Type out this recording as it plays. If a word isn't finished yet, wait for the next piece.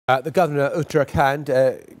The Governor of Uttarakhand,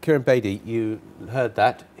 Kiran Bedi, you heard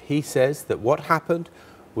that. He says that what happened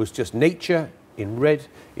was just nature in red,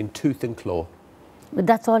 in tooth and claw. But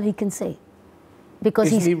that's all he can say. Because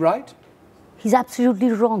Isn't he right? He's absolutely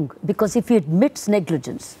wrong. Because if he admits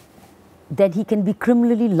negligence, then he can be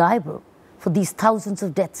criminally liable for these thousands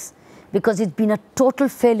of deaths. Because it's been a total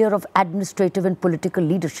failure of administrative and political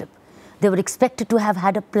leadership. They were expected to have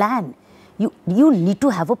had a plan. You need to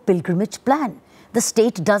have a pilgrimage plan. The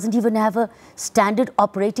state doesn't even have a standard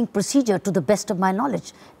operating procedure, to the best of my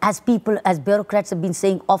knowledge. As bureaucrats have been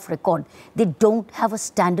saying off record, they don't have a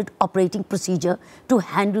standard operating procedure to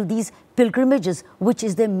handle these pilgrimages, which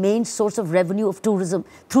is their main source of revenue of tourism,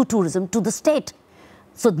 through tourism to the state.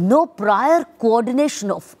 So no prior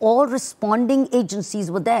coordination of all responding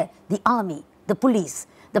agencies were there. The army, the police,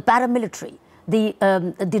 the paramilitary,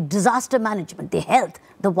 the disaster management, the health,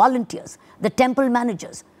 the volunteers, the temple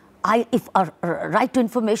managers. If a right to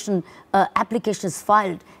information application is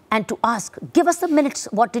filed and to ask, give us the minutes,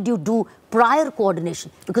 what did you do prior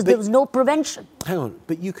coordination? Because there was no prevention. Hang on,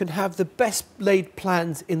 but you can have the best laid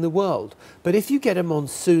plans in the world. But if you get a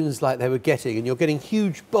monsoons like they were getting, and you're getting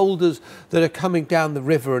huge boulders that are coming down the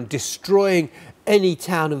river and destroying any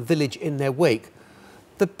town and village in their wake,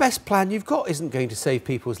 the best plan you've got isn't going to save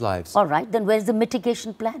people's lives. All right, then where's the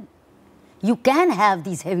mitigation plan? You can have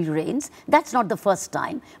these heavy rains, that's not the first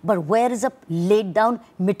time, but where is a laid down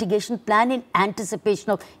mitigation plan in anticipation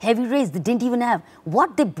of heavy rains? They didn't even have.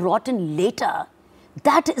 What they brought in later,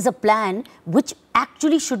 that is a plan which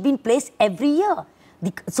actually should be in place every year.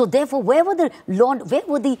 So therefore, where were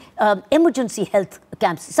the emergency health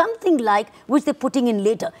camps? Something like which they're putting in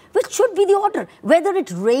later, which should be the order. Whether it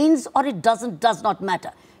rains or it doesn't, does not matter.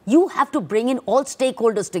 You have to bring in all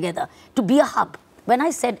stakeholders together to be a hub. When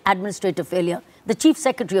I said administrative failure, the Chief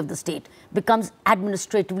Secretary of the state becomes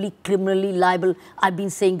administratively, criminally liable. I've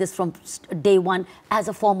been saying this from day one as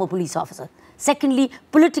a former police officer. Secondly,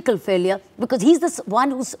 political failure, because he's the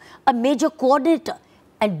one who's a major coordinator.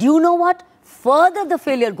 And do you know what? Further the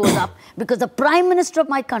failure goes up because the Prime Minister of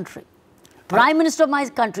my country,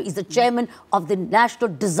 is the chairman of the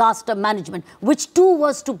National Disaster Management, which too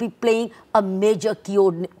was to be playing a major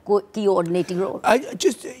coordinating role.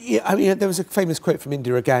 There was a famous quote from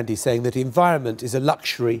Indira Gandhi saying that environment is a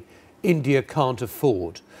luxury India can't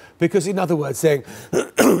afford. Because, in other words, saying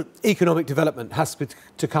economic development has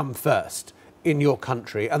to come first in your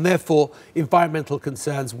country, and therefore environmental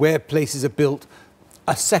concerns, where places are built,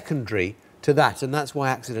 are secondary to that, and that's why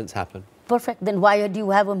accidents happen. Perfect. Then why do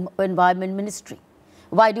you have an environment ministry?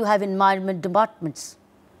 Why do you have environment departments?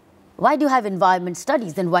 Why do you have environment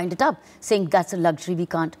studies? Then wind it up, saying that's a luxury we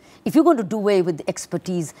can't. If you're going to do away with the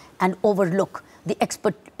expertise and overlook the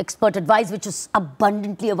expert advice, which is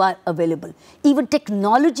abundantly available, even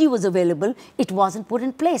technology was available, it wasn't put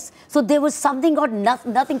in place. So there was something called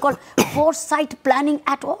nothing called foresight planning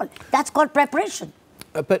at all. That's called preparation.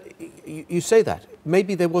 But you say that.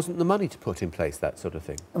 Maybe there wasn't the money to put in place that sort of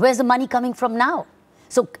thing. Where's the money coming from now?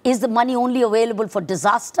 So is the money only available for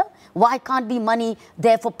disaster? Why can't be money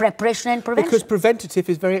there for preparation and prevention? Because preventative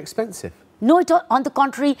is very expensive. No, on the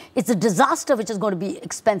contrary, it's a disaster which is going to be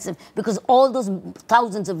expensive because all those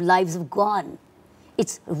thousands of lives have gone.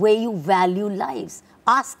 It's where you value lives.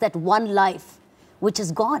 Ask that one life which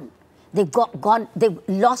is gone. They've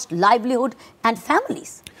lost livelihood and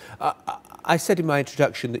families. I said in my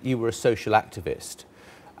introduction that you were a social activist.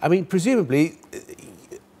 I mean, presumably,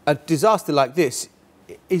 a disaster like this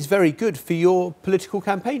is very good for your political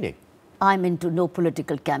campaigning. I'm into no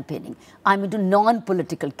political campaigning. I'm into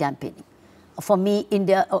non-political campaigning. For me,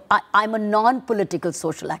 I'm a non-political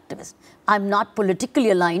social activist. I'm not politically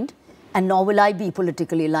aligned, and nor will I be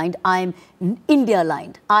politically aligned. I'm India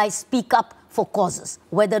aligned. I speak up for causes,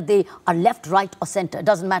 whether they are left, right, or centre, it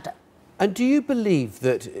doesn't matter. And do you believe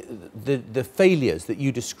that the failures that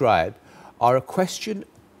you describe are a question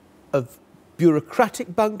of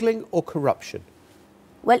bureaucratic bungling or corruption?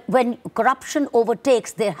 Well, when corruption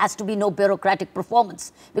overtakes, there has to be no bureaucratic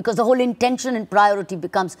performance because the whole intention and priority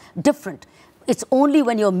becomes different. It's only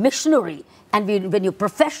when you're missionary and when you're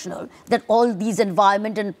professional that all these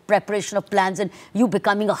environment and preparation of plans and you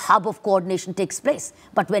becoming a hub of coordination takes place.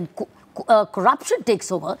 But when corruption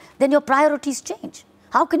takes over, then your priorities change.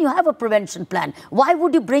 How can you have a prevention plan? Why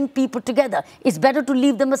would you bring people together? It's better to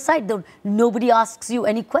leave them aside. Nobody asks you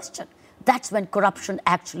any question. That's when corruption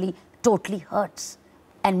actually totally hurts.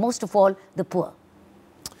 And most of all, the poor.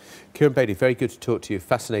 Kiran Bedi, very good to talk to you.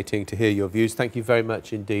 Fascinating to hear your views. Thank you very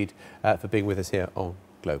much indeed for being with us here on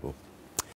Global.